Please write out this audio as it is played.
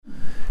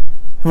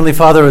Heavenly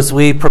Father, as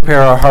we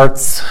prepare our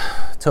hearts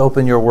to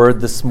open your word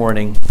this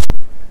morning,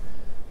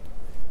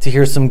 to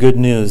hear some good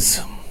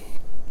news,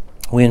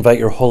 we invite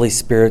your Holy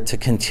Spirit to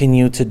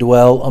continue to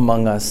dwell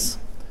among us,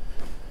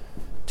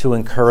 to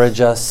encourage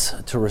us,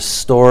 to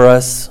restore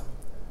us,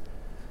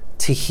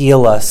 to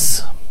heal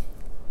us,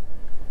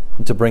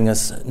 and to bring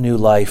us new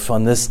life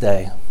on this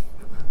day.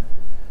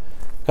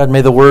 God,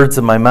 may the words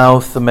of my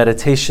mouth, the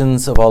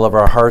meditations of all of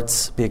our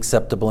hearts be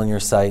acceptable in your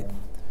sight.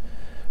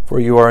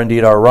 For you are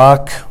indeed our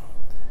rock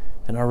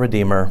and our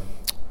Redeemer.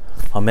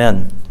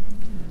 Amen.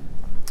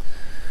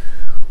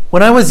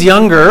 When I was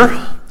younger,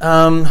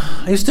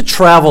 I used to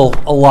travel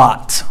a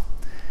lot.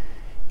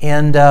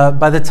 And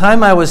by the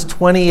time I was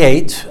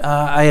 28,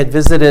 I had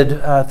visited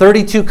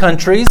 32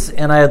 countries,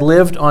 and I had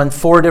lived on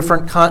 4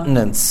 different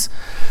continents.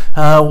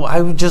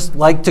 I would just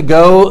like to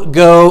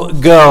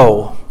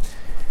go.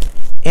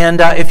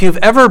 And if you've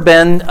ever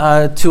been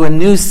to a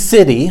new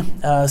city,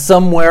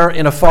 somewhere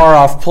in a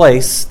far-off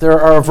place, there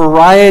are a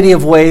variety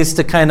of ways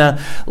to kind of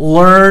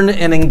learn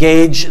and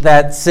engage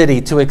that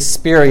city, to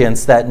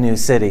experience that new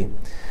city.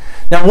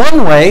 Now,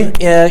 one way,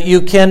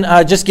 you can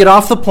just get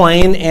off the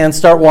plane and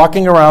start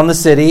walking around the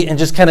city and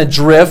just kind of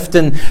drift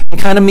and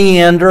kind of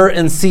meander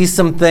and see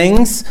some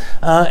things,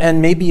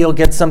 and maybe you'll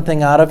get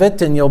something out of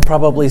it, and you'll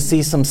probably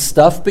see some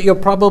stuff, but you'll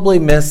probably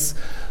miss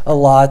a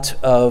lot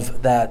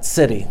of that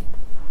city.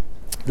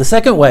 The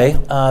second way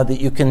that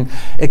you can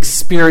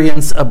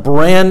experience a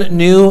brand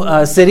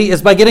new city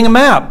is by getting a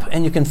map.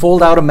 And you can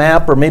fold out a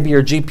map or maybe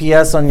your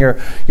GPS on your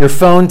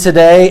phone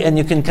today, and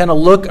you can kind of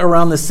look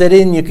around the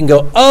city and you can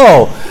go,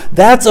 oh,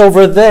 that's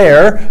over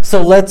there,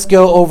 so let's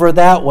go over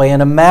that way.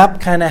 And a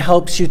map kind of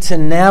helps you to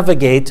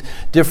navigate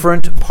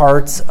different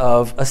parts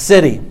of a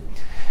city.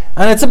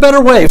 And it's a better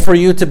way for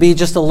you to be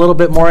just a little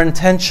bit more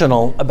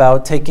intentional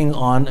about taking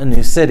on a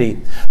new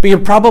city. But you're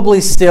probably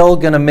still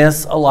going to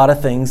miss a lot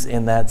of things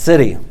in that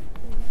city.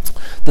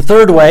 The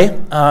third way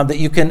that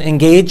you can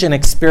engage and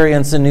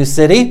experience a new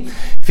city,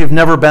 if you've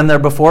never been there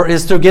before,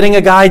 is through getting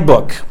a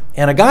guidebook.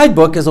 And a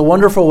guidebook is a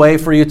wonderful way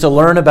for you to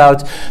learn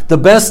about the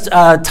best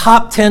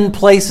top 10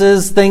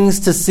 places, things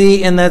to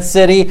see in that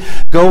city.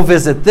 Go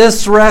visit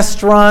this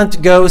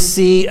restaurant, go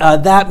see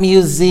that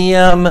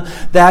museum,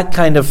 that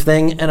kind of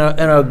thing. And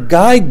a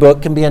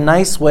guidebook can be a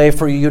nice way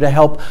for you to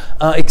help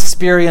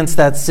experience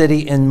that city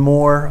in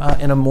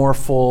a more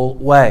full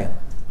way.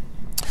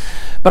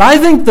 But I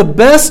think the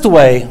best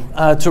way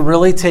to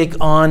really take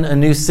on a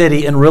new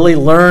city and really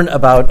learn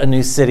about a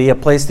new city, a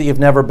place that you've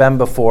never been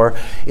before,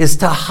 is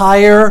to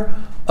hire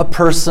a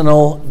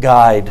personal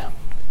guide.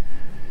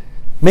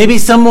 Maybe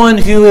someone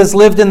who has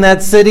lived in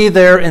that city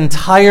their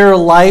entire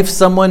life,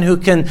 someone who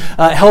can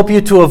help you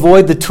to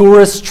avoid the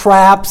tourist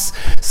traps,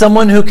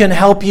 someone who can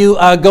help you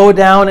go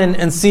down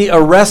and see a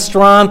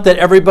restaurant that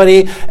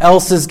everybody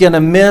else is going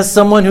to miss,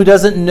 someone who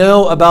doesn't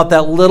know about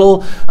that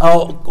little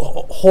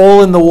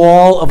hole in the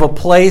wall of a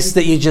place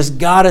that you just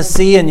got to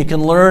see, and you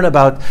can learn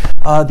about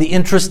the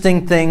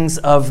interesting things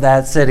of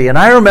that city. And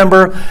I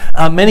remember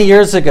many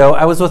years ago,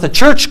 I was with a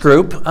church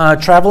group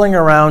traveling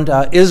around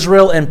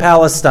Israel and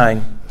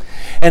Palestine.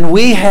 And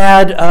we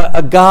had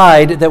a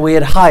guide that we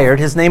had hired.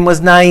 His name was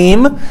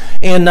Naim.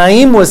 And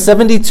Naim was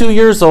 72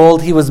 years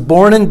old. He was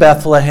born in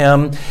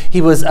Bethlehem.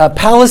 He was a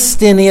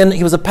Palestinian.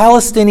 He was a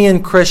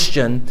Palestinian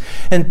Christian.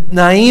 And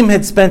Naim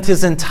had spent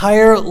his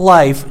entire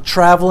life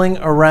traveling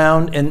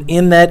around and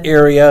in that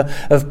area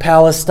of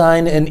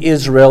Palestine and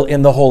Israel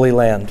in the Holy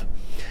Land.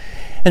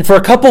 And for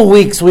a couple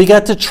weeks, we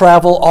got to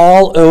travel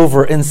all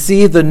over and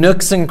see the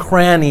nooks and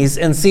crannies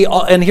and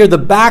hear the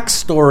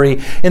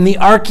backstory and the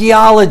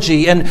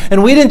archaeology.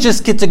 And we didn't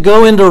just get to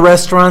go into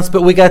restaurants,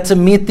 but we got to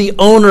meet the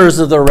owners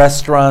of the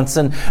restaurants.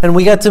 And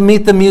we got to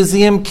meet the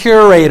museum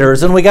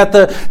curators. And we got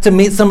to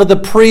meet some of the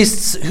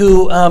priests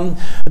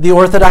the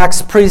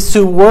Orthodox priests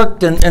who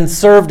worked and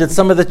served at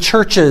some of the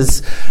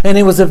churches. And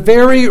it was a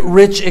very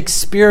rich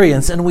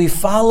experience. And we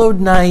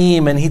followed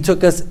Naim, and he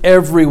took us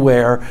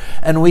everywhere.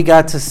 And we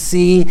got to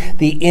see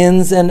the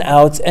ins and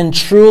outs and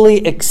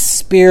truly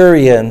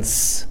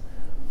experience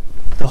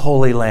the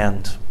Holy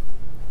Land.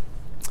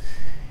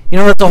 You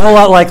know, it's a whole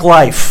lot like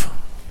life,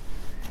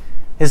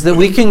 is that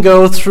we can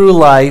go through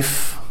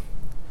life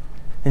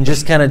and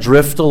just kind of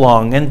drift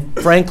along. And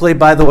frankly,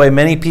 by the way,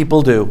 many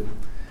people do.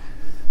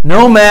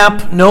 No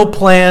map, no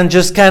plan,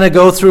 just kind of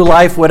go through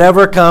life,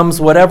 whatever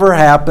comes, whatever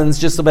happens,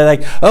 just to be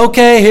like,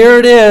 okay, here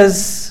it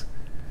is.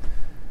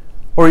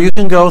 Or you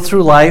can go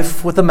through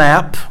life with a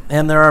map,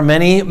 and there are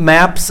many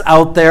maps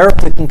out there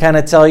that can kind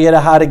of tell you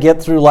how to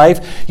get through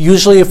life.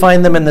 Usually you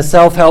find them in the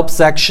self-help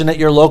section at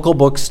your local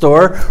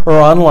bookstore or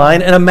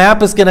online, and a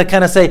map is going to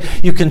kind of say,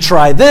 you can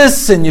try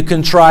this, and you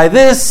can try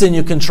this, and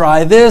you can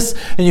try this,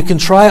 and you can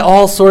try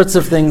all sorts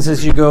of things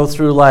as you go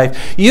through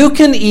life. You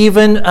can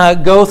even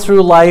go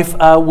through life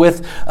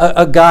with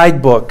a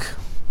guidebook.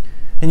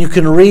 And you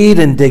can read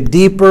and dig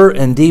deeper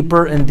and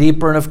deeper and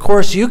deeper. And of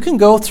course, you can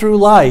go through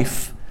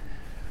life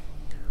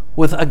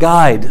with a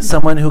guide,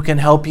 someone who can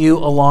help you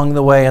along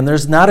the way. And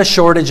there's not a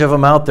shortage of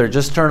them out there.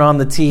 Just turn on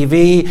the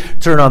TV,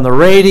 turn on the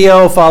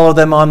radio, follow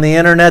them on the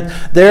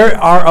internet. There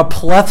are a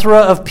plethora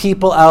of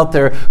people out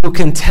there who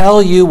can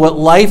tell you what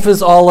life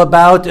is all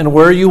about and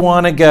where you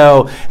want to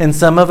go. And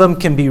some of them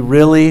can be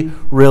really,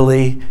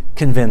 really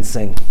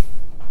convincing.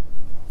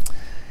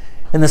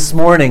 And this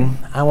morning,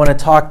 I want to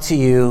talk to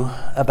you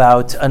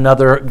about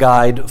another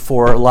guide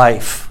for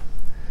life,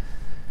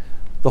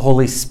 the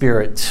Holy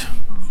Spirit.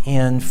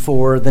 And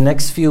for the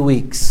next few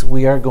weeks,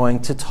 we are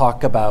going to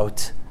talk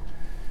about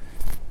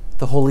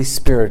the Holy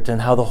Spirit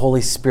and how the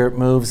Holy Spirit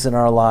moves in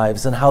our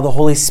lives and how the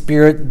Holy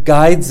Spirit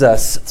guides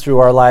us through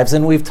our lives.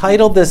 And we've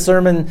titled this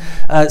sermon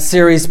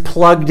series,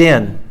 Plugged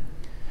In.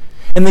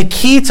 And the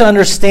key to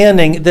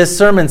understanding this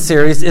sermon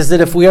series is that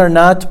if we are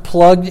not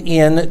plugged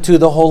in to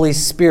the Holy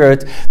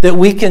Spirit, that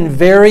we can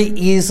very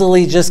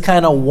easily just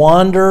kind of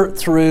wander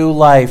through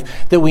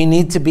life, that we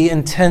need to be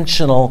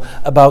intentional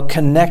about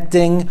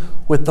connecting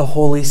with the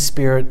Holy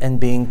Spirit and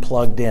being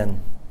plugged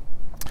in.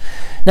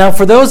 Now,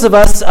 for those of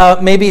us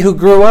maybe who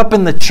grew up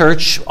in the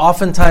church,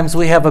 oftentimes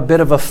we have a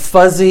bit of a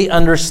fuzzy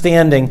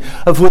understanding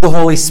of who the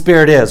Holy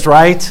Spirit is,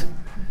 right?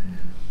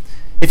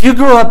 If you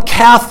grew up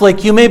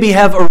Catholic, you maybe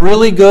have a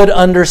really good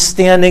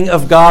understanding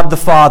of God the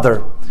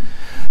Father.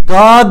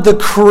 God the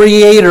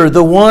Creator,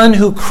 the one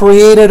who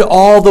created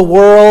all the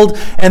world,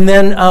 and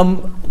then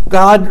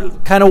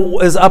God kind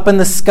of is up in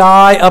the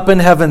sky, up in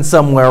heaven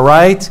somewhere,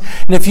 right?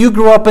 And if you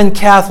grew up in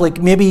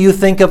Catholic, maybe you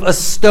think of a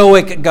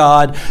stoic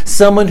God,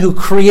 someone who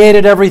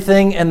created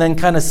everything and then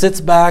kind of sits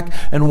back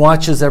and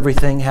watches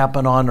everything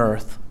happen on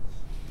earth.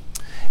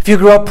 If you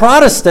grew up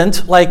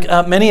Protestant, like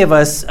many of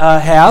us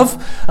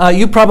have,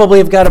 you probably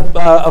have got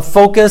a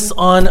focus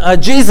on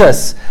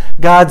Jesus,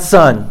 God's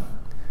Son.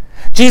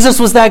 Jesus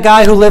was that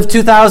guy who lived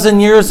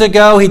 2,000 years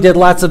ago. He did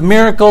lots of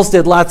miracles,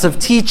 did lots of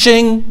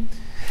teaching.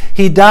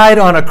 He died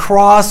on a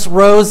cross,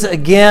 rose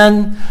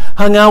again,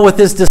 hung out with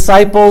his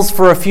disciples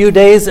for a few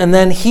days, and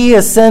then he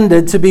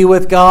ascended to be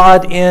with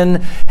God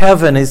in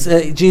heaven.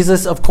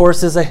 Jesus, of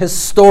course, is a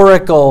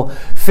historical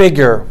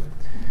figure.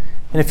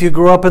 And if you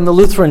grew up in the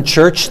Lutheran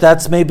Church,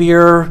 that's maybe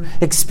your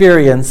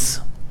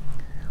experience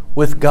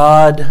with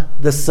God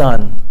the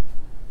Son.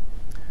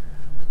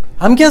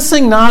 I'm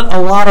guessing not a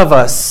lot of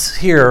us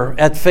here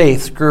at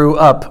Faith grew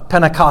up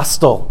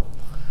Pentecostal.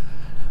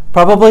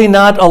 Probably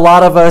not a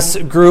lot of us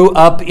grew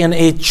up in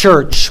a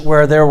church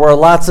where there were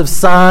lots of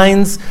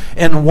signs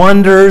and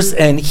wonders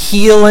and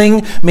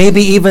healing,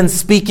 maybe even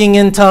speaking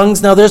in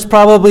tongues. Now, there's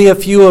probably a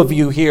few of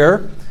you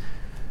here,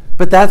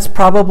 but that's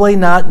probably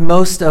not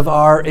most of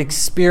our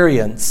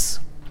experience.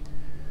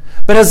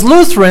 But as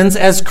Lutherans,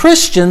 as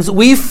Christians,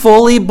 we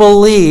fully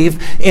believe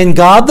in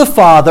God the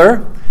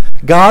Father,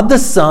 God the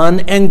Son,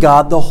 and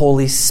God the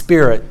Holy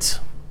Spirit.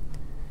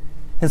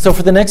 And so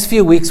for the next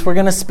few weeks, we're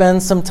going to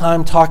spend some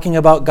time talking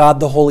about God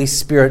the Holy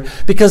Spirit,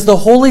 because the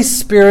Holy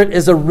Spirit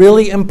is a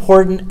really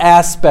important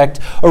aspect,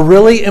 a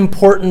really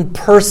important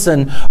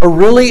person, a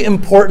really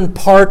important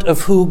part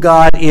of who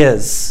God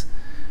is.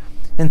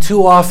 And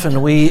too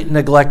often we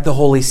neglect the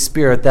Holy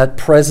Spirit, that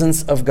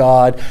presence of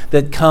God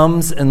that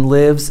comes and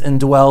lives and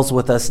dwells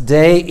with us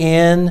day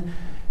in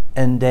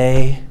and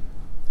day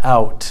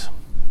out.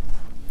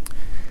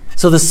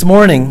 So this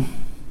morning,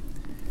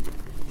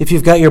 if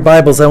you've got your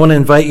Bibles, I want to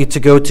invite you to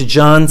go to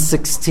John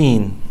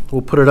 16.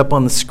 We'll put it up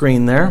on the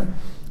screen there.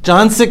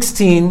 John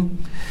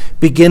 16,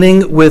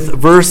 beginning with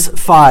verse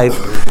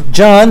 5.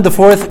 John, the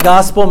fourth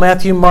gospel,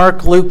 Matthew,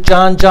 Mark, Luke,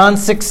 John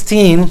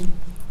 16.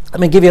 Let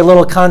me give you a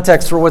little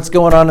context for what's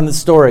going on in the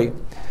story.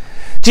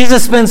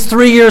 Jesus spends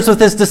 3 years with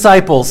his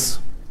disciples,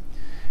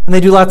 and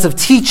they do lots of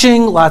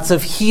teaching, lots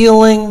of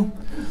healing,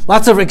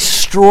 lots of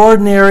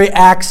extraordinary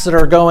acts that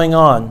are going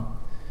on.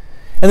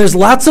 And there's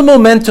lots of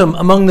momentum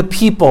among the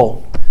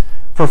people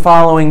for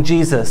following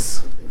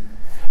Jesus.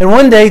 And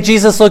one day,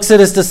 Jesus looks at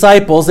his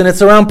disciples, and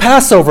it's around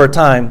Passover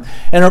time.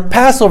 And at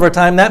Passover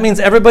time, that means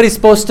everybody's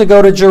supposed to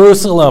go to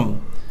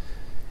Jerusalem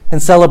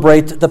and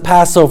celebrate the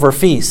Passover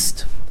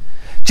feast.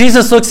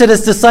 Jesus looks at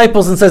his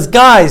disciples and says,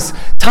 guys,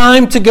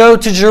 time to go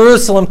to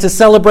Jerusalem to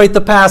celebrate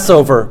the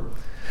Passover,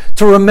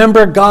 to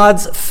remember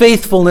God's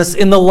faithfulness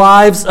in the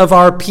lives of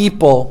our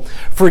people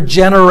for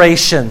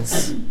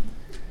generations.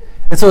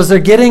 And so as they're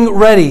getting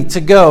ready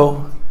to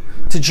go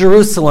to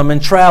Jerusalem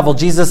and travel,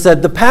 Jesus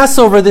said, the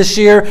Passover this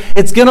year,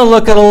 it's going to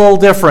look a little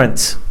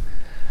different.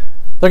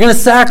 They're going to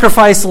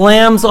sacrifice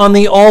lambs on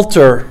the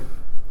altar.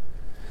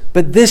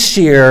 But this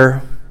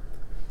year,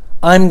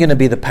 I'm going to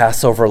be the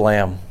Passover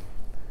lamb.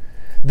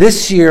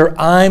 This year,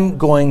 I'm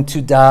going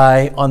to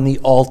die on the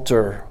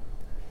altar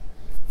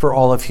for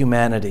all of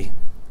humanity.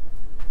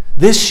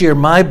 This year,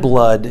 my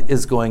blood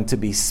is going to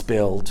be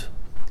spilled.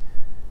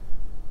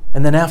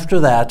 And then after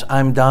that,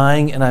 I'm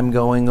dying and I'm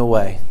going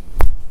away.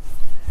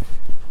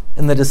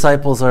 And the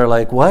disciples are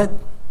like, what?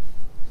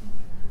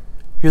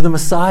 You're the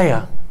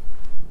Messiah.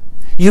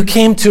 You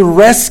came to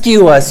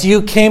rescue us.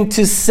 You came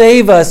to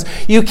save us.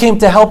 You came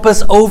to help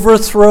us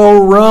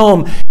overthrow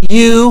Rome.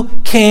 You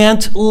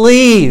can't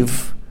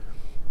leave.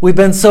 We've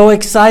been so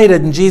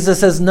excited. And Jesus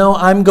says, no,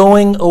 I'm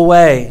going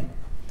away.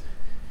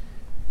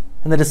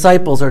 And the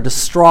disciples are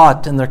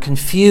distraught, and they're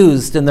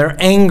confused, and they're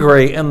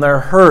angry, and they're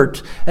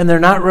hurt, and they're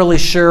not really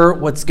sure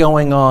what's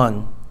going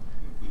on.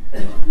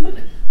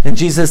 And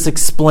Jesus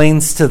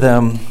explains to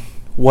them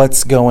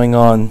what's going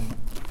on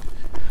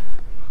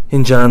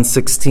in John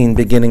 16,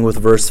 beginning with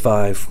verse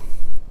 5.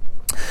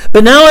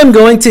 But now I'm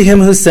going to him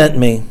who sent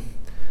me.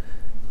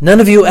 None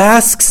of you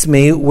asks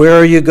me, where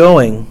are you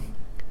going?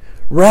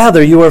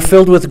 Rather, you are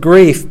filled with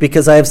grief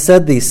because I have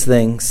said these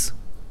things.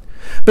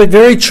 But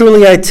very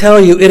truly I tell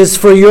you, it is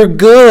for your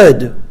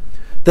good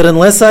that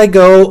unless I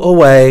go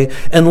away,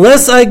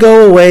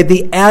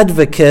 the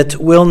advocate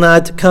will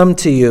not come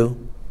to you.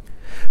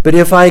 But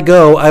if I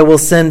go, I will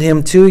send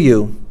him to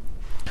you.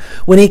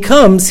 When he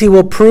comes, he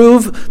will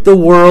prove the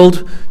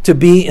world to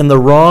be in the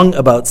wrong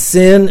about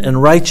sin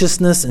and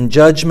righteousness and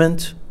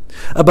judgment.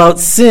 About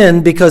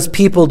sin, because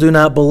people do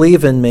not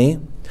believe in me.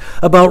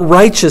 About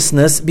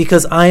righteousness,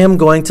 because I am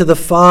going to the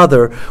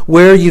Father,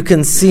 where you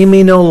can see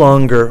me no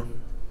longer.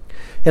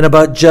 And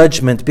about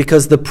judgment,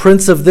 because the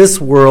prince of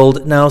this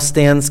world now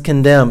stands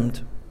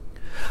condemned.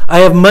 I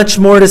have much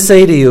more to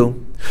say to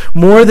you,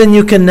 more than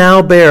you can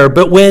now bear.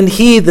 But when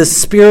he, the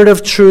Spirit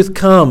of truth,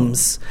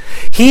 comes,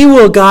 he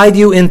will guide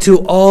you into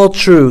all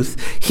truth.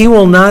 He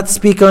will not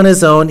speak on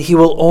his own. He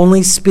will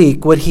only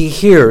speak what he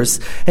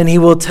hears, and he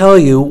will tell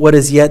you what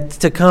is yet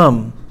to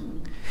come.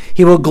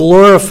 He will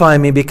glorify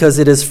me because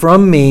it is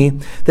from me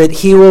that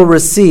he will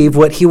receive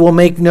what he will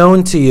make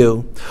known to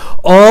you.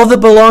 All that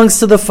belongs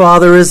to the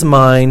Father is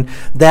mine.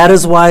 That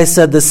is why I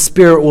said the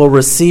Spirit will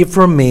receive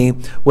from me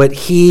what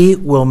he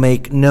will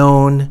make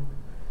known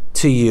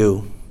to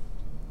you.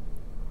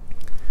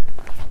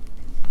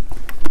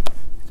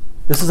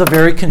 This is a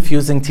very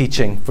confusing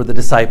teaching for the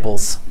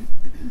disciples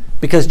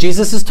because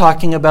Jesus is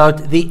talking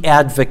about the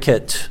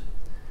advocate.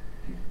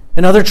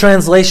 And other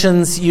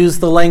translations use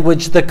the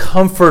language the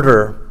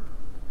comforter,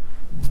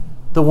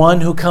 the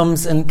one who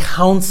comes and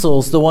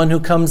counsels, the one who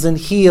comes and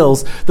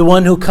heals, the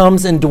one who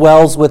comes and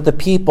dwells with the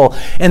people.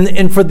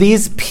 And for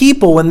these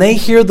people, when they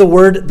hear the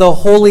word the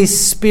Holy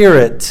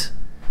Spirit,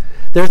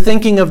 they're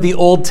thinking of the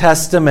Old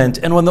Testament.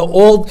 And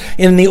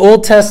in the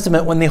Old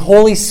Testament, when the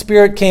Holy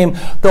Spirit came,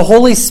 the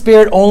Holy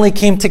Spirit only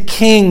came to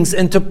kings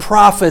and to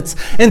prophets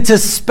and to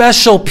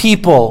special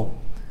people.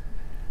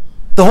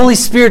 The Holy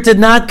Spirit did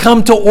not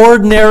come to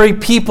ordinary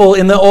people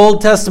in the Old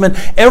Testament.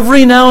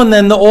 Every now and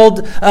then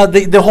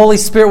the Holy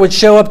Spirit would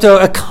show up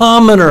to a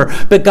commoner,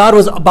 but God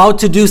was about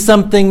to do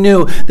something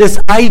new. This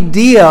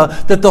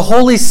idea that the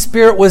Holy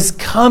Spirit was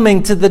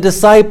coming to the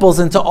disciples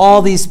and to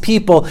all these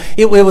people,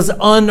 it was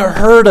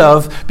unheard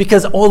of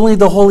because only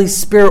the Holy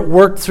Spirit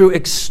worked through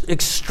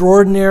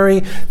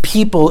extraordinary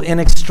people in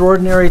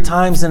extraordinary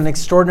times and in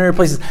extraordinary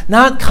places.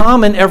 Not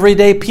common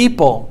everyday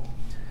people.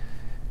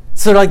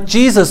 So like,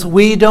 Jesus,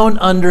 we don't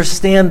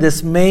understand.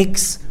 This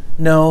makes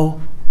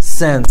no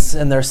sense.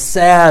 And they're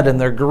sad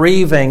and they're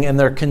grieving and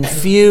they're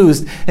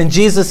confused. And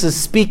Jesus is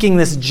speaking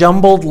this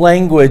jumbled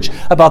language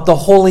about the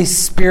Holy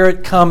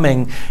Spirit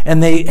coming.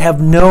 And they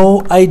have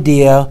no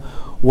idea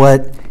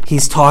what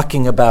he's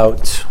talking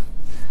about.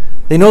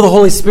 They know the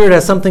Holy Spirit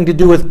has something to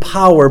do with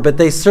power, but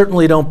they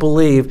certainly don't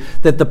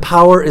believe that the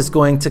power is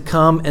going to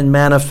come and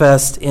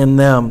manifest in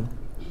them.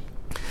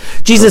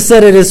 Jesus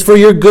said, it is for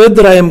your good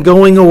that I am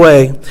going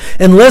away.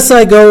 Unless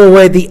I go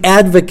away, the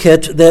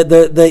advocate,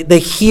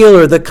 the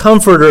healer, the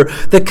comforter,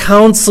 the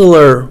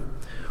counselor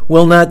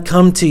will not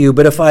come to you.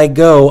 But if I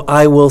go,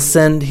 I will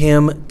send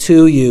him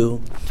to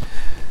you.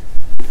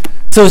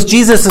 So as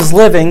Jesus is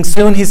living,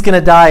 soon he's going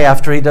to die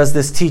after he does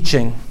this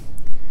teaching.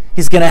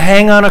 He's going to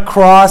hang on a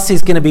cross.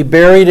 He's going to be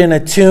buried in a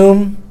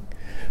tomb.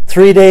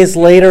 3 days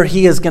later,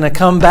 he is going to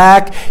come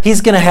back.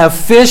 He's going to have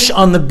fish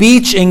on the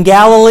beach in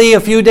Galilee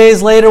a few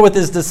days later with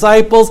his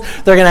disciples.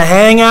 They're going to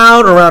hang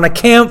out around a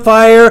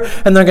campfire,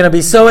 and they're going to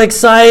be so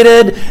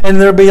excited.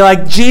 And they'll be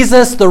like,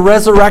 Jesus, the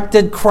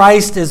resurrected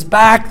Christ, is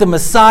back. The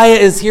Messiah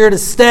is here to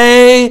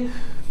stay.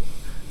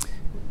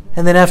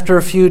 And then after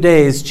a few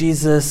days,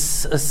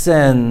 Jesus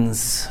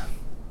ascends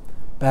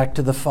back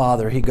to the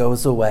Father. He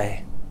goes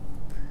away.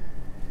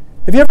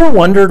 Have you ever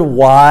wondered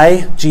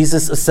why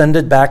Jesus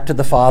ascended back to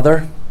the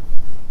Father?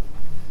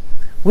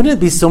 Wouldn't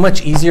it be so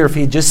much easier if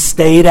he just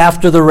stayed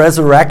after the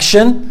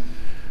resurrection?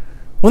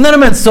 Wouldn't that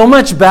have been so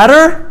much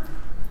better?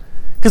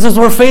 Because as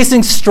we're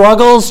facing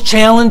struggles,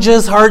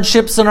 challenges,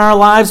 hardships in our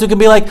lives, we can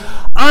be like,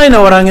 I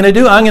know what I'm going to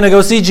do. I'm going to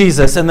go see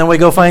Jesus. And then we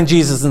go find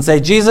Jesus and say,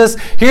 Jesus,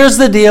 here's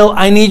the deal.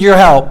 I need your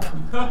help.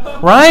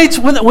 Right?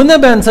 Wouldn't that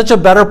have been such a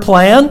better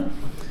plan?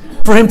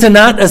 For him to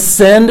not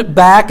ascend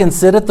back and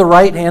sit at the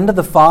right hand of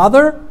the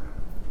Father?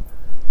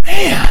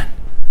 Man,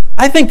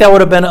 I think that would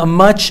have been a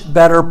much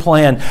better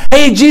plan.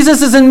 Hey,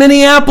 Jesus is in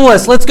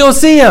Minneapolis. Let's go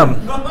see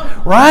him.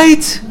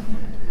 Right?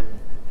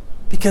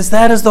 Because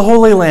that is the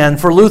Holy Land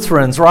for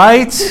Lutherans,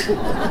 right?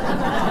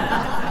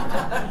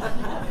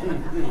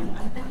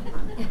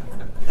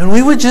 And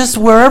we would just,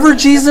 wherever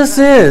Jesus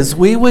is,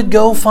 we would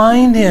go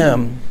find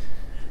him.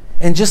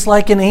 And just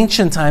like in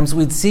ancient times,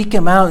 we'd seek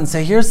him out and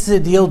say, here's the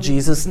deal,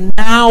 Jesus.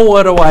 Now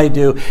what do I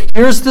do?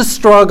 Here's the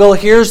struggle.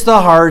 Here's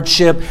the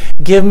hardship.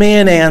 Give me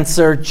an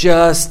answer.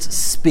 Just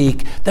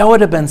speak. That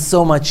would have been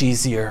so much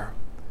easier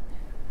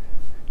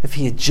if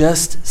he had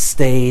just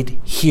stayed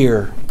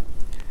here.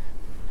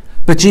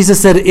 But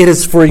Jesus said, it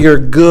is for your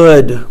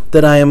good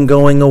that I am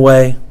going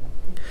away.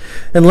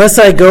 Unless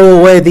I go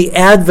away, the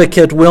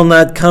advocate will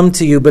not come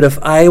to you. But if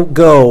I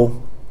go,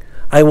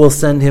 I will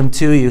send him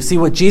to you. See,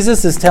 what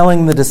Jesus is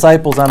telling the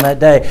disciples on that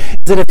day is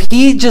that if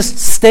he just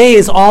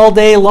stays all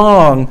day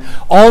long,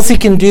 all he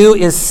can do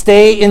is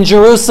stay in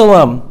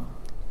Jerusalem.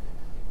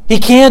 He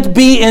can't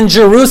be in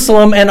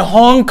Jerusalem and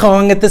Hong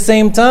Kong at the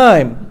same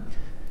time.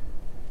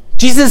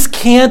 Jesus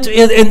can't,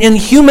 in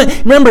human,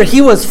 remember, he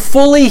was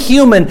fully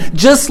human,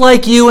 just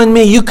like you and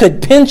me. You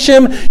could pinch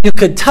him, you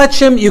could touch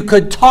him, you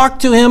could talk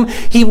to him.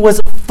 He was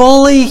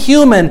fully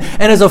human.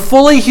 And as a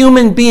fully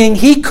human being,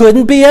 he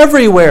couldn't be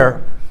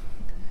everywhere.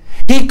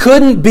 He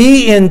couldn't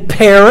be in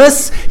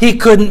Paris. He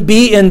couldn't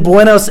be in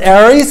Buenos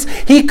Aires.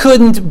 He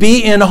couldn't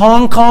be in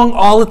Hong Kong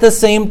all at the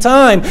same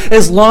time,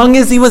 as long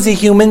as he was a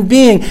human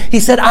being. He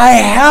said, I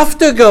have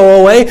to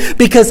go away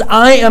because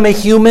I am a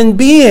human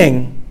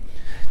being,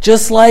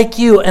 just like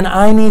you, and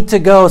I need to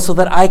go so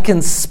that I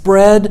can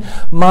spread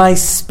my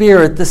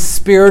spirit, the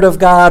Spirit of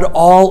God,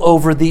 all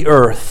over the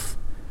earth.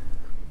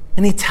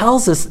 And he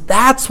tells us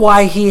that's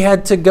why he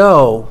had to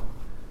go.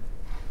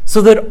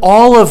 So that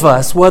all of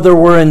us, whether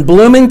we're in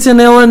Bloomington,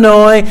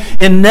 Illinois,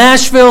 in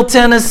Nashville,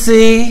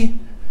 Tennessee,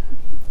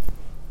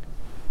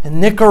 in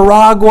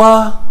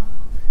Nicaragua,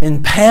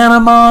 in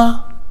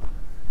Panama,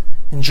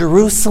 in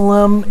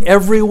Jerusalem,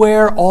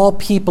 everywhere, all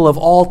people of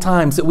all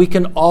times, that we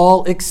can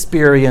all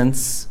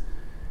experience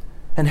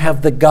and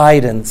have the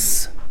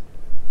guidance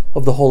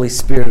of the Holy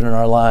Spirit in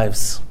our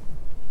lives.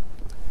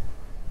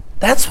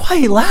 That's why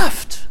he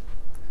left.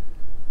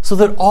 So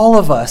that all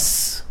of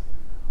us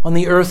on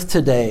the earth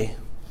today,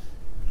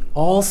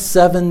 all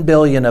 7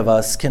 billion of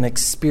us, can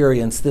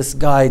experience this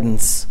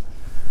guidance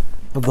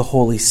of the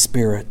Holy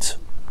Spirit.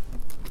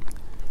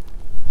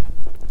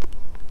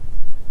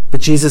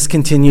 But Jesus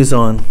continues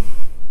on.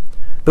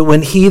 But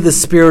when he, the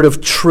Spirit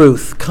of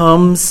truth,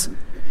 comes,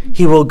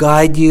 he will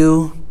guide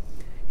you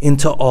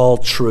into all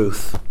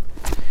truth.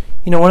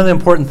 You know, one of the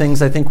important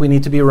things I think we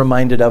need to be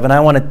reminded of, and I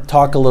want to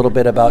talk a little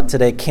bit about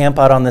today, camp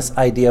out on this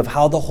idea of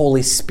how the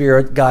Holy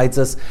Spirit guides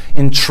us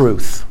in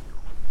truth.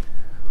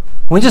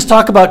 Can we just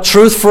talk about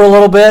truth for a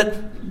little bit?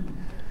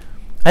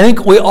 I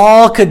think we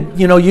all could,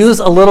 use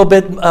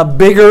a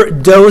bigger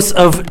dose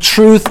of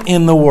truth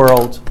in the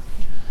world.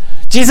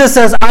 Jesus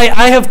says,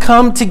 I have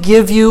come to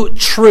give you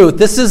truth.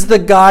 This is the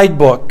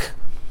guidebook.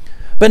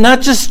 But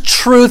not just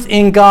truth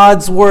in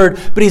God's word,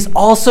 but he's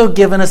also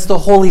given us the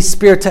Holy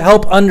Spirit to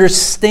help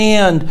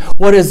understand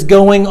what is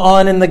going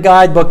on in the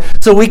guidebook,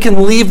 so we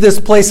can leave this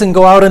place and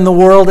go out in the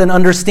world and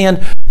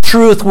understand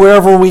truth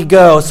wherever we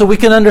go. So we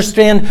can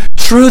understand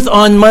truth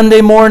on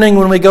Monday morning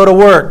when we go to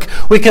work.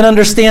 We can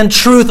understand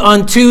truth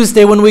on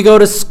Tuesday when we go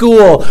to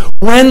school.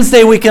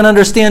 Wednesday we can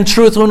understand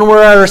truth when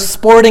we're at our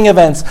sporting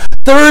events.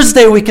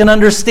 Thursday we can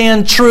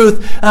understand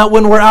truth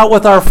when we're out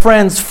with our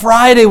friends.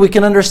 Friday we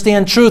can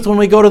understand truth when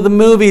we go to the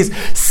movies.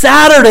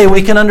 Saturday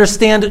we can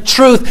understand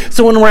truth.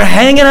 So when we're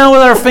hanging out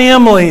with our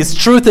families,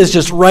 truth is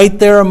just right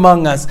there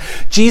among us.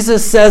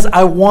 Jesus says,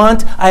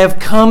 I have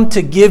come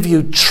to give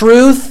you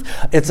truth.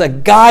 It's a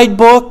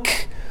guidebook,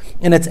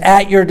 and it's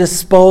at your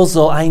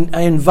disposal. I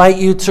invite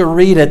you to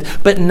read it.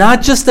 But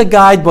not just a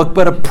guidebook,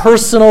 but a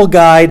personal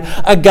guide,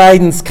 a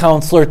guidance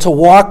counselor to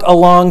walk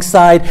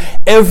alongside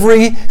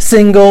every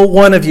single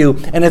one of you.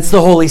 And it's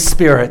the Holy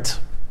Spirit.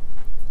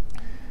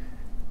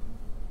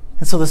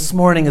 And so this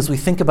morning, as we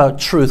think about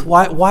truth,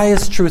 why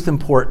is truth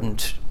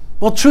important?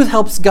 Well, truth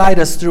helps guide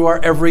us through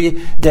our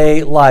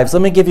everyday lives.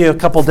 Let me give you a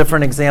couple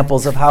different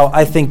examples of how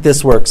I think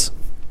this works.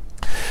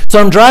 So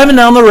I'm driving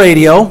down the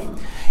radio,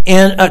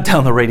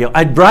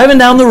 I'm driving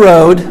down the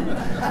road,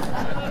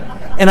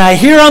 and I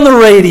hear on the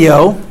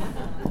radio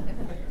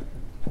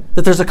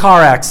that there's a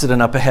car accident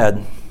up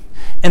ahead.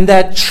 And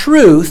that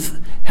truth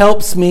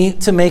helps me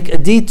to make a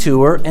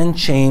detour and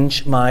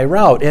change my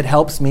route. It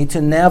helps me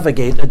to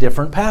navigate a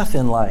different path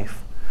in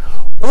life.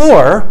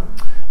 Or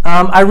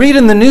I read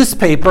in the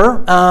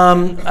newspaper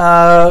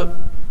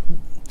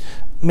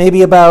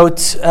maybe about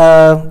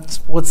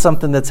what's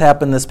something that's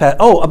happened this past...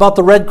 about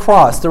the Red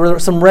Cross. There were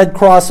some Red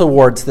Cross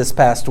awards this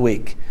past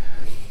week.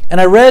 And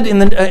I read in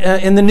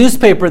the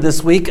newspaper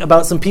this week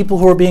about some people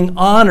who are being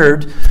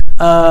honored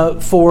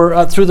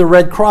through the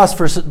Red Cross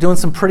for doing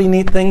some pretty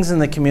neat things in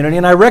the community.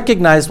 And I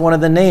recognized one of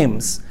the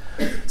names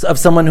of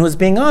someone who was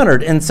being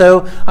honored. And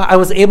so I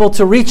was able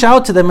to reach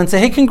out to them and say,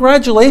 hey,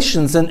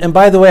 congratulations. And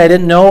by the way, I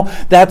didn't know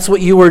that's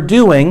what you were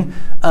doing,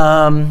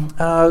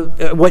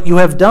 what you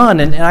have done.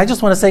 And I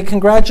just want to say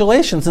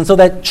congratulations. And so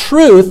that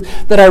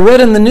truth that I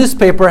read in the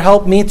newspaper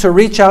helped me to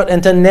reach out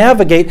and to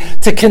navigate,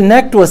 to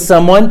connect with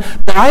someone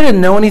that I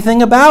didn't know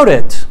anything about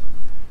it.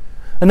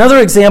 Another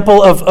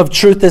example of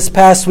truth this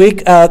past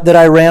week that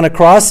I ran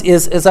across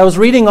is, as I was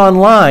reading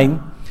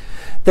online,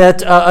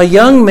 that a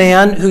young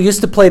man who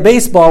used to play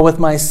baseball with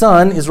my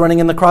son is running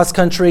in the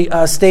cross-country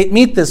state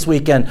meet this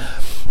weekend.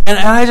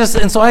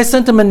 And so I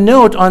sent him a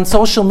note on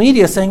social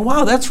media saying,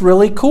 wow, that's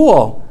really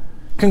cool.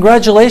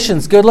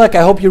 Congratulations, good luck.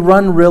 I hope you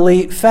run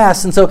really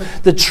fast. And so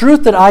the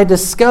truth that I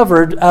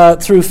discovered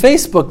through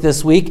Facebook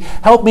this week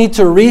helped me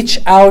to reach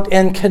out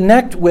and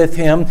connect with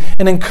him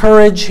and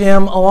encourage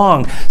him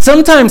along.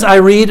 Sometimes I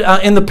read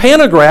in the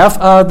Panagraph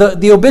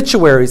the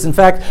obituaries. In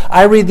fact,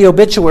 I read the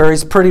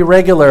obituaries pretty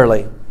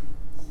regularly.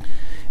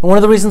 And one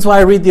of the reasons why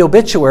I read the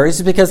obituaries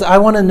is because I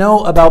want to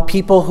know about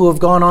people who have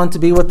gone on to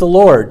be with the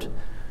Lord,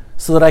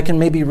 so that I can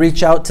maybe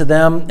reach out to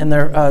them and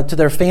to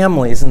their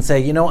families and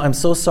say, I'm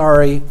so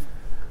sorry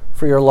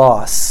for your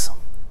loss.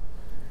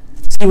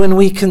 See, when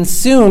we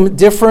consume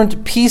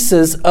different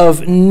pieces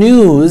of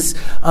news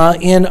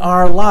in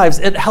our lives,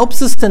 it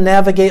helps us to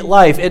navigate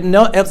life. It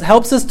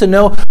helps us to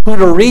know who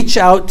to reach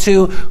out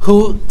to,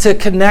 who to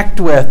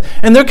connect with.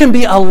 And there can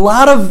be a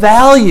lot of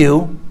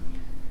value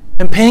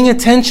in paying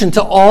attention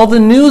to all the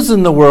news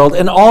in the world,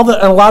 and a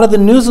lot of the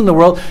news in the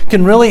world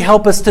can really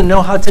help us to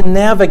know how to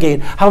navigate,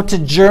 how to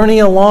journey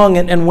along,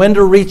 and when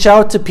to reach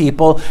out to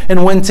people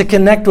and when to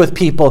connect with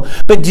people.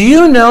 But do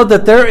you know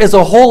that there is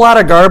a whole lot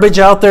of garbage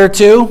out there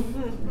too?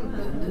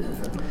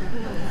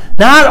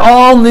 Not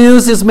all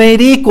news is made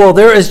equal.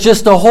 There is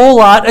just a whole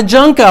lot of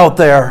junk out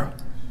there.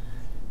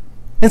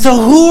 And so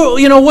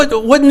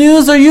what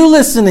news are you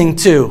listening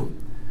to?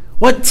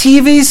 What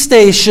TV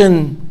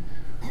station?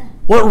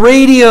 What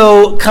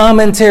radio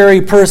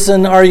commentary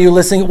person are you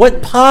listening?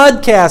 What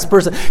podcast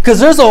person? Because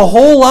there's a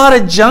whole lot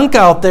of junk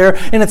out there,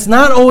 and it's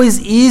not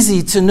always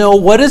easy to know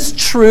what is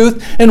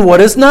truth and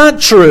what is not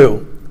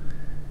true.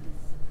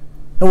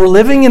 And we're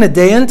living in a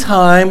day and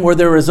time where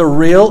there is a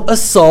real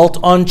assault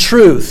on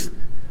truth.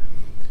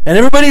 And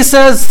everybody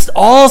says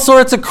all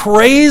sorts of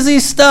crazy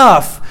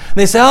stuff. And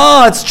they say,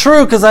 oh, it's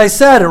true because I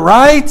said it,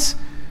 right?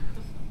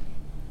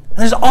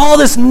 There's all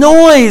this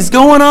noise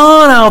going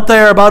on out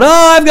there about, oh,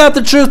 I've got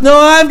the truth. No,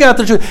 I've got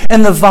the truth.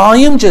 And the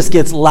volume just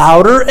gets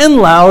louder and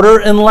louder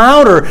and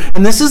louder.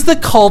 And this is the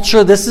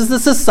culture, this is the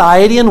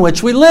society in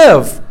which we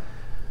live.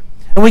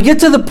 And we get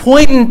to the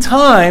point in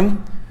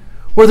time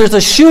where there's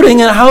a shooting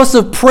in a house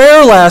of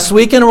prayer last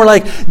week, and we're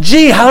like,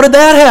 gee, how did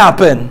that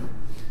happen?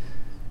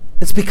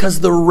 It's because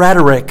the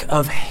rhetoric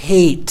of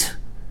hate,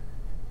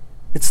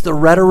 it's the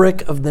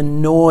rhetoric of the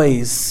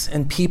noise,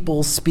 and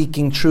people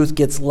speaking truth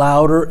gets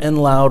louder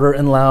and louder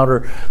and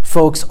louder.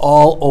 Folks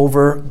all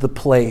over the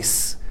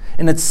place.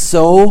 And it's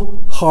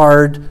so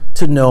hard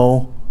to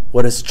know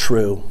what is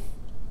true.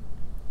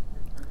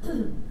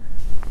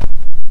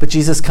 But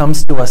Jesus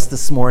comes to us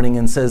this morning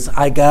and says,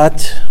 I've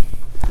got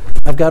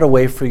a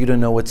way for you to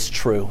know what's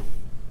true.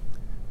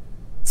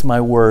 It's my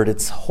word.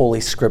 It's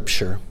Holy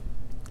Scripture.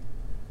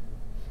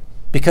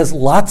 Because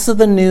lots of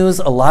the news,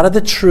 a lot of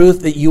the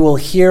truth that you will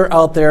hear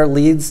out there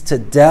leads to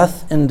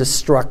death and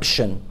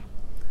destruction.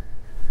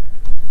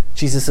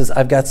 Jesus says,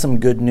 I've got some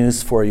good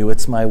news for you.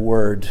 It's my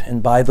word.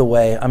 And by the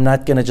way, I'm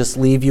not going to just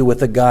leave you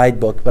with a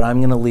guidebook, but I'm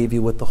going to leave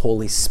you with the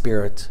Holy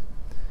Spirit.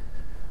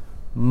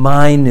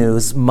 My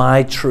news,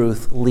 my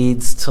truth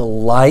leads to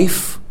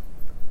life.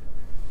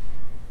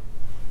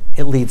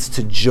 It leads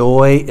to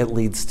joy. It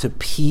leads to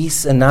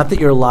peace. And not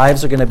that your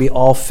lives are going to be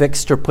all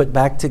fixed or put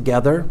back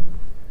together,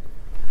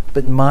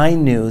 but my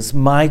news,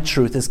 my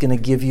truth is going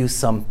to give you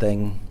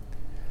something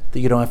that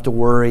you don't have to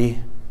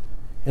worry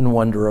and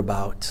wonder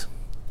about.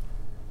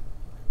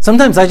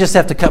 Sometimes I just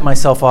have to cut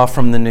myself off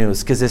from the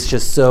news because it's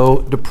just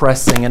so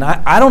depressing, and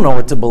I don't know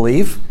what to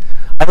believe.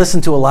 I listen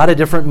to a lot of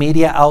different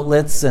media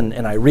outlets, and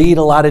I read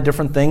a lot of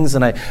different things,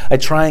 and I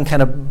try and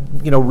kind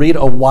of read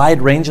a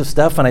wide range of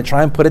stuff, and I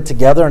try and put it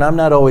together, and I'm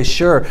not always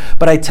sure.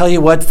 But I tell you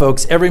what,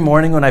 folks, every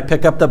morning when I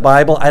pick up the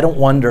Bible, I don't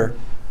wonder.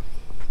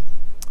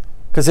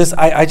 Because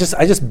I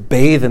just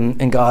bathe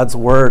in God's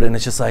word, and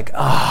it's just like,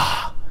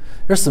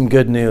 there's some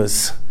good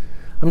news.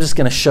 I'm just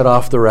going to shut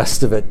off the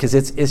rest of it because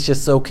it's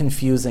just so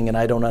confusing and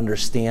I don't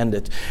understand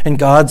it. And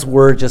God's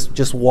word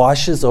just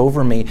washes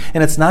over me.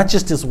 And it's not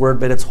just his word,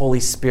 but it's Holy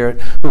Spirit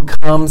who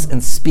comes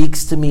and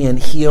speaks to me and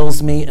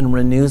heals me and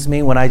renews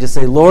me when I just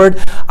say, Lord,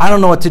 I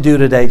don't know what to do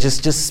today.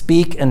 Just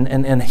speak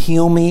and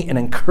heal me and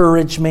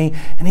encourage me.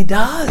 And he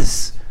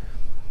does.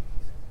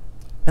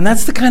 And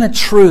that's the kind of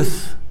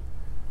truth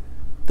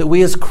that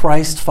we as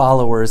Christ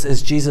followers,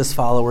 as Jesus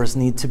followers,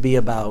 need to be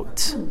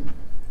about.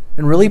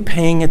 And really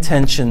paying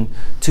attention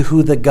to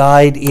who the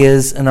guide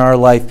is in our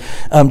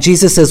life.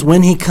 Jesus says,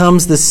 when he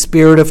comes, the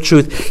Spirit of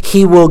truth,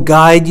 he will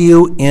guide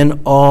you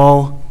in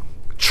all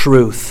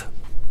truth.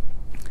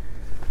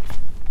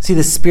 See,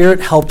 the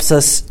Spirit helps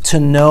us to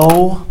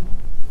know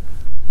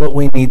what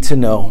we need to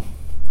know.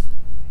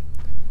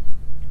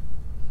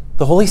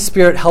 The Holy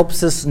Spirit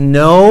helps us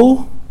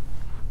know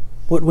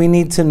what we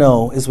need to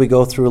know as we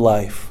go through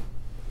life.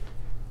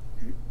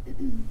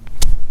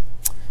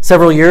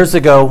 Several years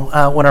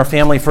ago, when our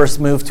family first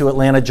moved to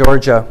Atlanta,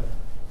 Georgia,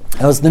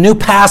 I was the new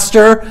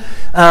pastor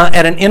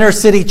at an inner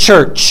city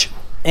church.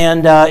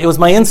 And it was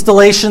my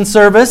installation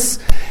service.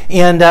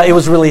 And it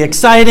was really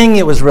exciting.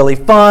 It was really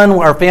fun.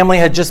 Our family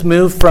had just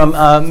moved from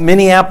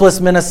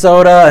Minneapolis,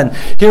 Minnesota, and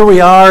here we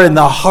are in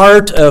the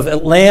heart of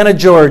Atlanta,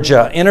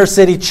 Georgia, inner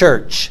city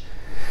church.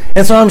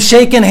 And so I'm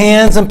shaking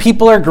hands, and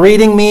people are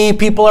greeting me.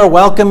 People are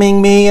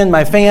welcoming me and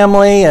my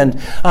family,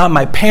 and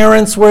my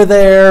parents were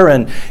there,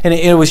 and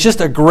it was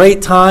just a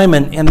great time.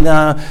 And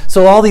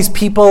so all these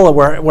people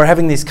were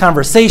having these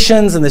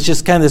conversations, and it's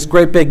just kind of this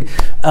great big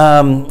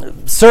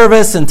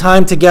service and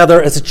time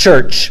together as a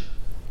church.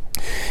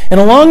 And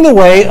along the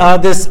way,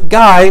 this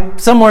guy,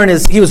 somewhere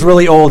he was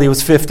really old. He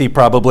was 50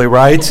 probably,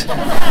 right?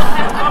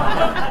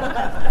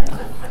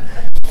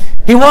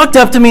 He walked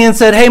up to me and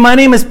said, "Hey, my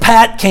name is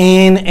Pat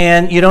Kane,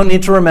 and you don't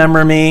need to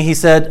remember me." He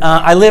said,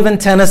 "I live in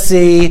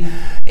Tennessee,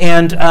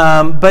 and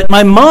but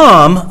my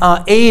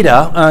mom,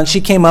 Ada,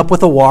 she came up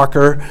with a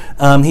walker."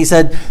 He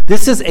said,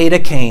 "This is Ada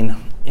Kane,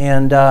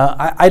 and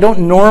I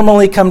don't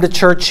normally come to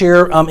church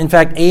here. In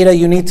fact, Ada,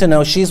 you need to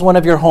know, she's one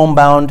of your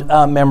homebound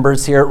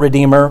members here at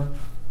Redeemer.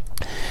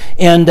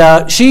 And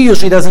she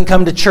usually doesn't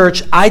come to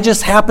church. I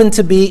just happened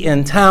to be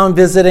in town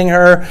visiting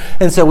her,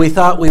 and so we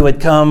thought we would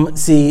come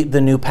see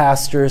the new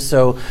pastor.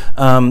 So,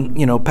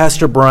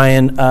 Pastor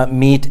Brian,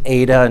 meet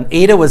Ada. And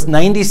Ada was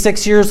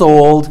 96 years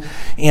old,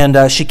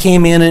 and she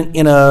came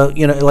in a,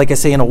 like I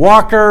say, in a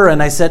walker.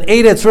 And I said,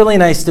 "Ada, it's really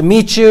nice to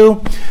meet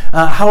you.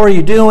 How are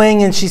you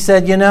doing?" And she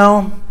said,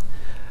 "I'm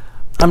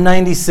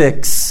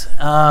 96.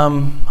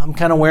 I'm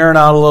kind of wearing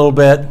out a little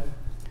bit."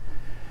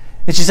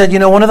 And she said,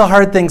 "One of the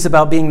hard things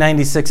about being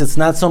 96, it's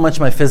not so much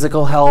my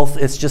physical health,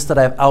 it's just that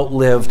I've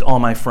outlived all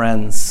my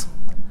friends."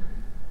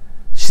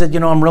 She said,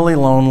 "I'm really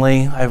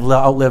lonely. I've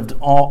outlived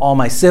all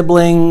my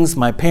siblings,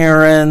 my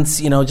parents,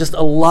 just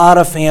a lot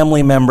of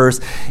family members.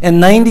 And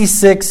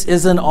 96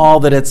 isn't all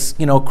that it's,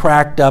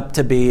 cracked up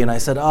to be." And I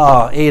said,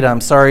 "Oh, Ada,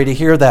 I'm sorry to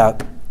hear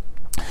that."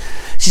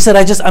 She said,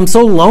 I'm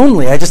so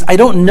lonely. I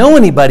don't know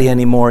anybody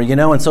anymore,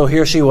 And so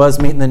here she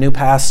was meeting the new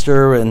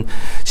pastor. And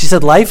she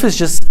said, life is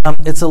just,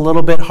 it's a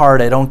little bit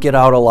hard. I don't get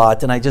out a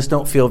lot. And I just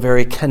don't feel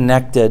very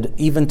connected,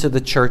 even to the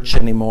church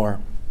anymore.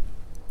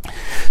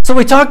 So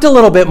we talked a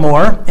little bit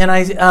more.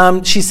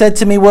 And she said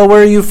to me, "Well,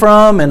 where are you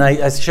from?" And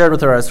I shared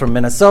with her I was from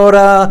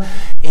Minnesota.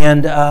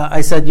 And I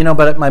said,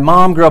 but my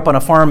mom grew up on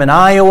a farm in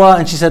Iowa.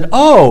 And she said,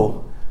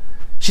 "Oh."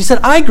 She said,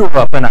 "I grew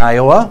up in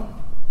Iowa."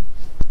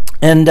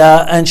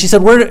 And she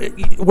said,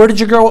 where did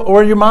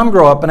your mom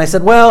grow up?" And I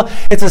said, "Well,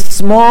 it's a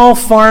small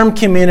farm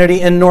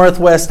community in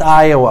northwest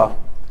Iowa."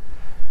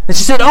 And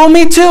she said, "Oh,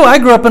 me too. I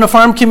grew up in a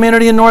farm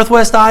community in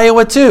northwest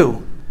Iowa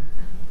too."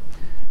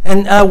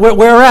 And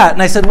where at?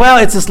 And I said, "Well,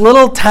 it's this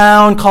little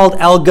town called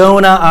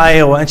Algona,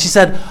 Iowa." And she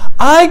said,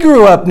 "I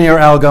grew up near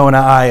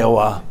Algona,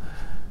 Iowa."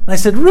 And I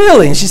said,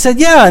 "Really?" And she said,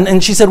 "Yeah."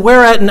 And she said,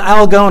 "Where at in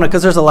Algona?"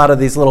 Because there's a lot of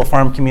these little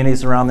farm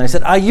communities around there. I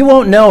said, "You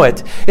won't know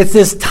it. It's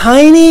this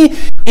tiny,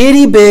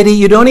 itty-bitty,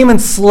 you don't even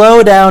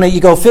slow down it. You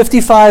go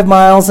 55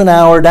 miles an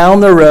hour down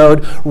the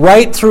road,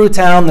 right through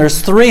town.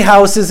 There's 3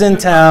 houses in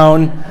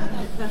town.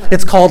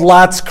 It's called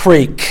Lots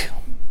Creek."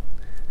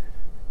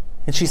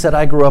 And she said,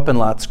 "I grew up in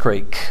Lots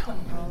Creek.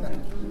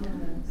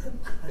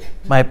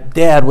 My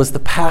dad was the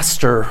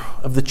pastor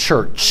of the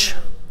church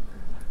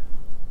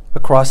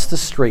across the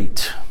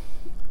street."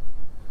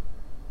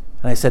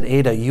 And I said,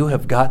 "Ada, you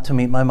have got to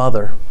meet my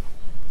mother."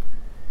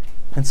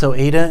 And so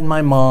Ada and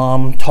my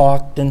mom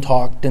talked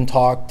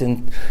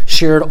and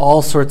shared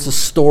all sorts of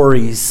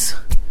stories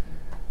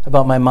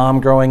about my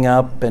mom growing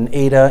up and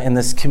Ada in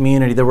this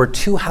community. There were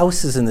 2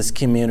 houses in this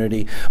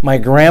community, my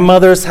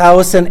grandmother's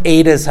house and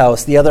Ada's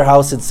house. The other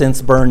house had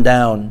since burned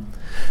down.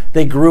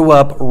 They grew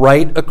up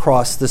right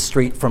across the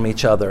street from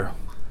each other.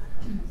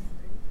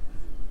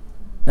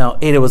 Now,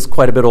 Ada was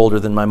quite a bit older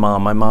than my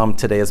mom. My mom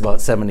today is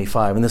about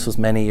 75, and this was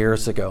many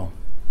years ago.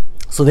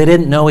 So they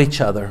didn't know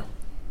each other.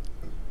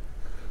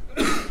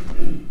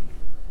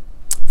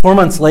 4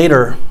 months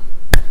later,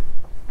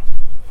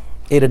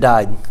 Ada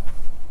died.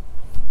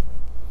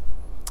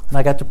 And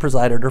I got to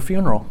preside at her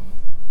funeral.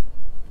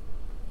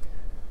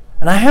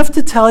 And I have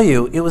to tell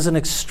you, it was an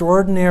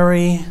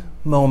extraordinary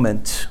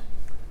moment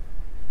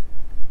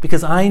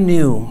because I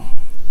knew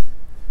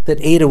that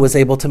Ada was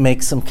able to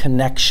make some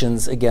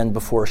connections again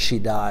before she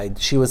died.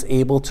 She was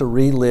able to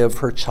relive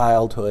her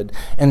childhood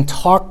and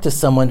talk to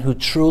someone who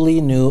truly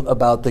knew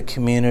about the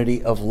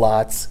community of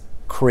Lots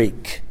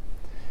Creek.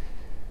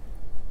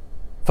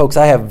 Folks,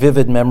 I have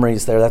vivid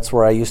memories there. That's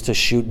where I used to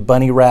shoot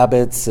bunny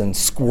rabbits and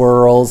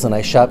squirrels, and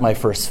I shot my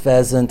first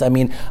pheasant.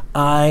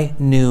 I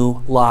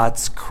knew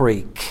Lots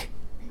Creek.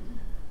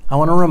 I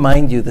want to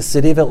remind you, the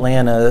city of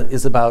Atlanta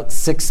is about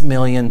 6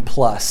 million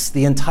plus.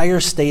 The entire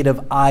state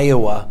of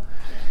Iowa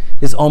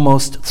is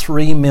almost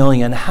 3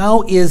 million.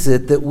 How is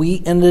it that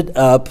we ended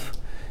up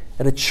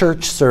at a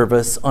church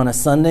service on a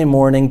Sunday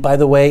morning? By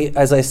the way,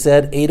 as I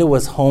said, Ada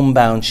was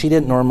homebound. She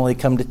didn't normally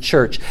come to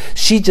church.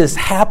 She just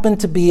happened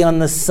to be on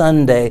the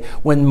Sunday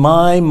when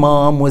my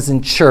mom was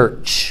in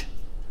church.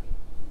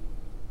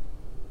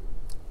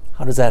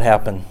 How does that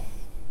happen?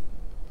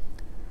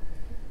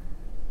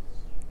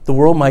 The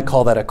world might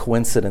call that a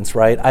coincidence,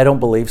 right? I don't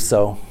believe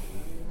so.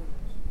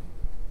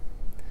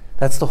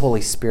 That's the Holy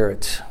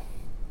Spirit.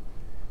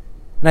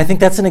 And I think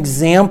that's an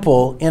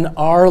example in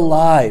our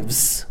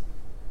lives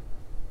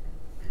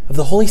of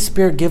the Holy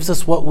Spirit gives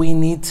us what we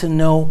need to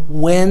know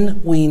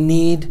when we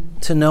need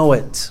to know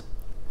it.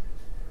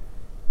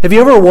 Have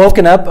you ever have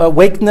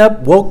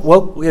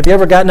you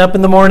ever gotten up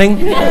in the morning?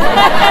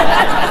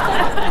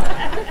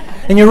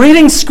 And you're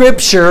reading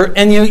Scripture,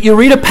 and you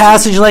read a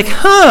passage, you're like,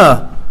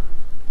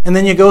 and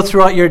then you go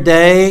throughout your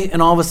day,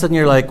 and all of a sudden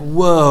you're like,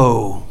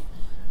 whoa.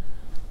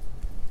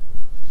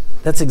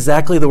 That's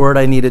exactly the word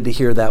I needed to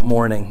hear that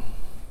morning.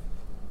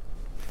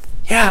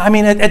 Yeah, I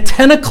mean, at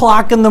 10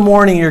 o'clock in the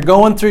morning, you're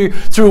going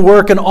through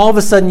work, and all of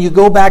a sudden you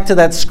go back to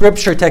that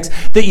Scripture text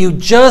that you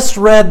just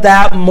read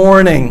that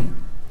morning.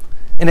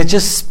 And it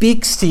just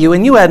speaks to you,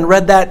 and you hadn't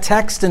read that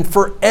text in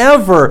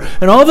forever.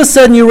 And all of a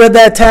sudden you read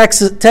that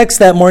text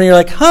that morning, you're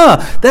like,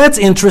 that's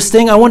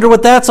interesting. I wonder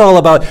what that's all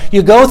about.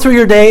 You go through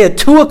your day at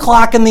 2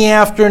 o'clock in the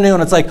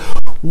afternoon. It's like,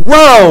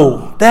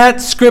 whoa, that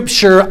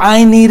Scripture,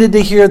 I needed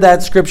to hear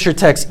that Scripture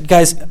text.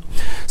 Guys,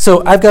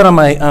 so I've got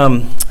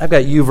I've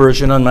got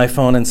YouVersion on my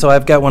phone, and so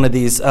I've got one of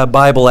these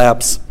Bible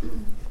apps.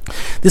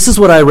 This is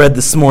what I read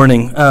this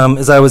morning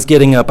as I was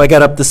getting up. I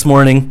got up this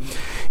morning,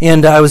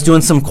 and I was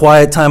doing some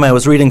quiet time. I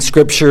was reading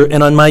Scripture,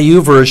 and on my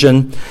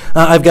YouVersion,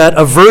 I've got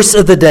a verse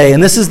of the day,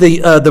 and this is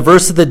the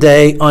verse of the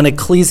day on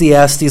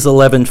Ecclesiastes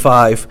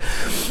 11:5,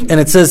 and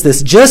it says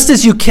this: "Just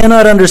as you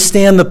cannot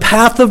understand the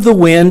path of the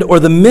wind or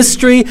the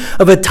mystery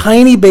of a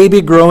tiny baby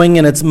growing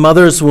in its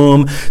mother's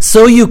womb,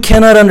 so you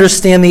cannot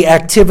understand the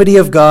activity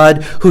of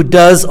God who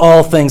does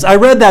all things." I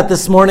read that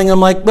this morning.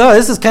 I'm like, oh,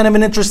 this is kind of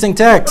an interesting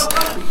text,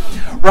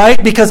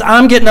 right? Because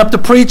I'm getting up to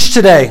preach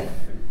today.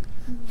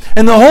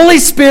 And the Holy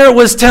Spirit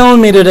was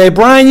telling me today,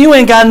 Brian, you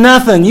ain't got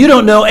nothing. You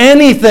don't know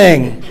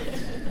anything.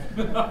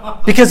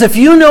 Because if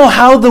you know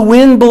how the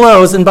wind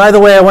blows, and by the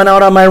way, I went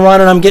out on my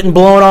run and I'm getting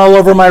blown all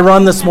over my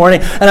run this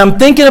morning, and I'm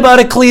thinking about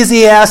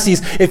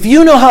Ecclesiastes. If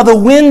you know how the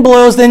wind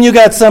blows, then you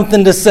got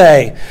something to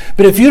say.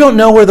 But if you don't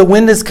know where the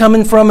wind is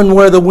coming from and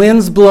where the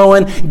wind's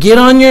blowing, get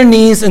on your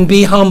knees and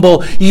be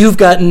humble. You've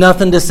got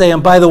nothing to say.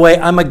 And by the way,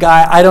 I'm a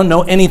guy, I don't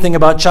know anything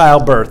about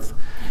childbirth.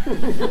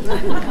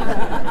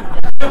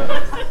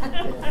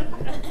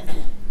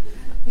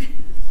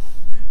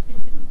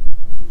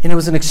 And it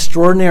was an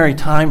extraordinary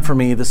time for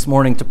me this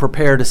morning to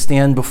prepare to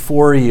stand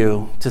before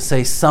you to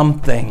say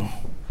something.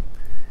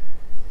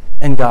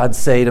 And God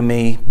say to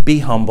me, be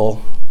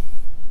humble.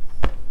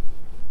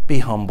 Be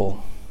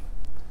humble.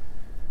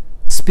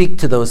 Speak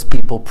to those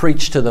people,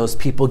 preach to those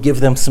people, give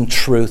them some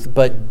truth,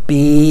 but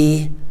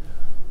be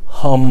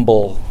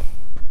humble.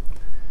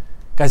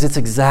 Guys, it's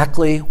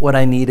exactly what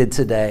I needed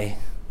today.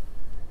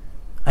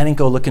 I didn't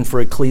go looking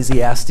for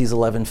Ecclesiastes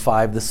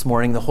 11:5 this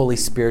morning. The Holy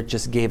Spirit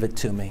just gave it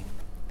to me.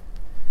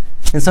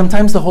 And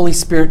sometimes the Holy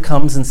Spirit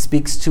comes and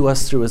speaks to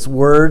us through His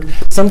Word.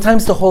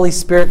 Sometimes the Holy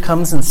Spirit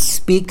comes and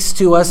speaks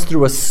to us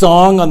through a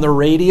song on the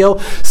radio.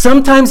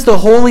 Sometimes the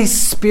Holy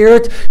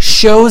Spirit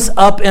shows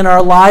up in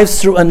our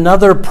lives through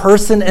another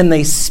person, and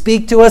they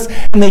speak to us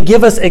and they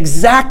give us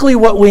exactly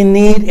what we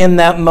need in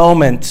that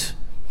moment.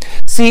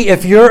 See,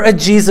 if you're a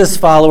Jesus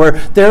follower,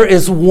 there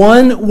is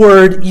one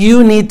word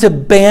you need to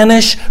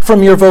banish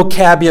from your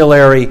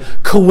vocabulary: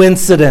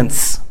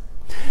 coincidence.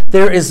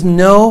 There is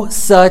no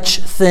such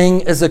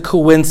thing as a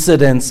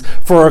coincidence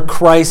for a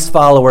Christ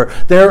follower.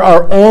 There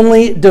are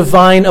only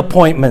divine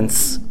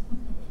appointments.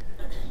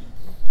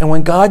 And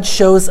when God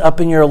shows up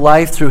in your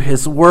life through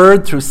His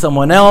Word, through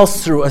someone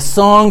else, through a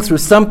song, through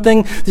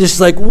something, it's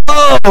just like,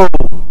 whoa!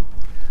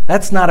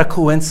 That's not a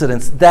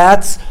coincidence.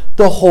 That's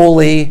the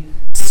Holy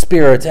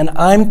Spirit. And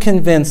I'm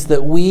convinced that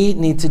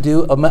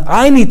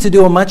I need to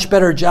do a much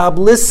better job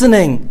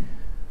listening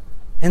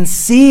and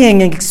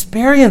seeing and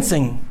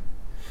experiencing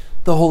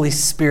the Holy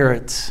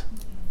Spirit.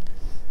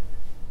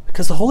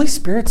 Because the Holy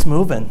Spirit's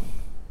moving.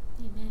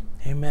 Amen.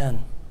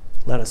 Amen.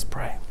 Let us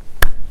pray.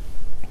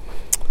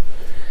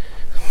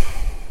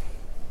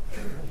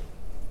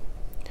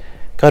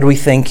 God, we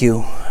thank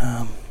you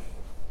that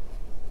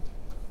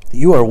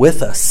you are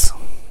with us,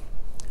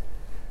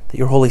 that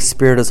your Holy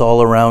Spirit is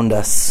all around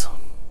us,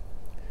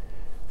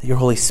 that your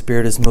Holy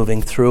Spirit is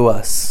moving through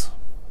us.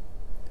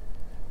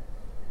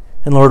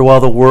 And Lord, while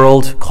the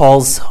world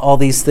calls all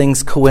these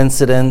things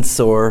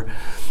coincidence or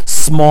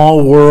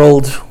small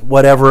world,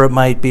 whatever it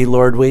might be,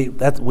 Lord, we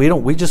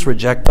just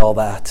reject all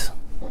that.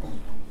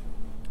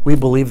 We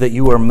believe that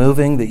you are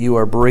moving, that you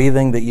are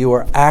breathing, that you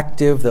are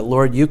active, that,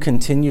 Lord, you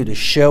continue to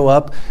show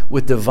up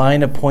with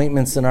divine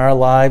appointments in our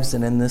lives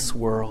and in this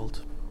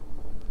world.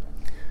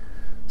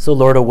 So,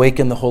 Lord,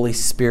 awaken the Holy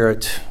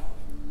Spirit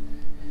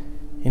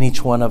in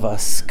each one of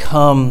us.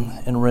 Come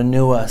and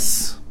renew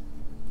us.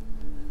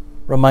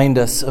 Remind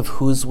us of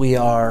whose we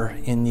are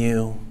in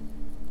you.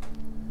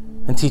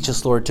 And teach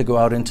us, Lord, to go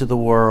out into the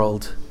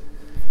world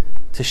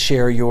to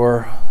share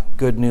your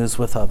good news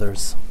with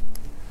others.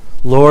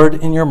 Lord,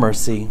 in your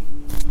mercy,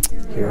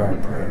 hear our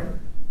prayer.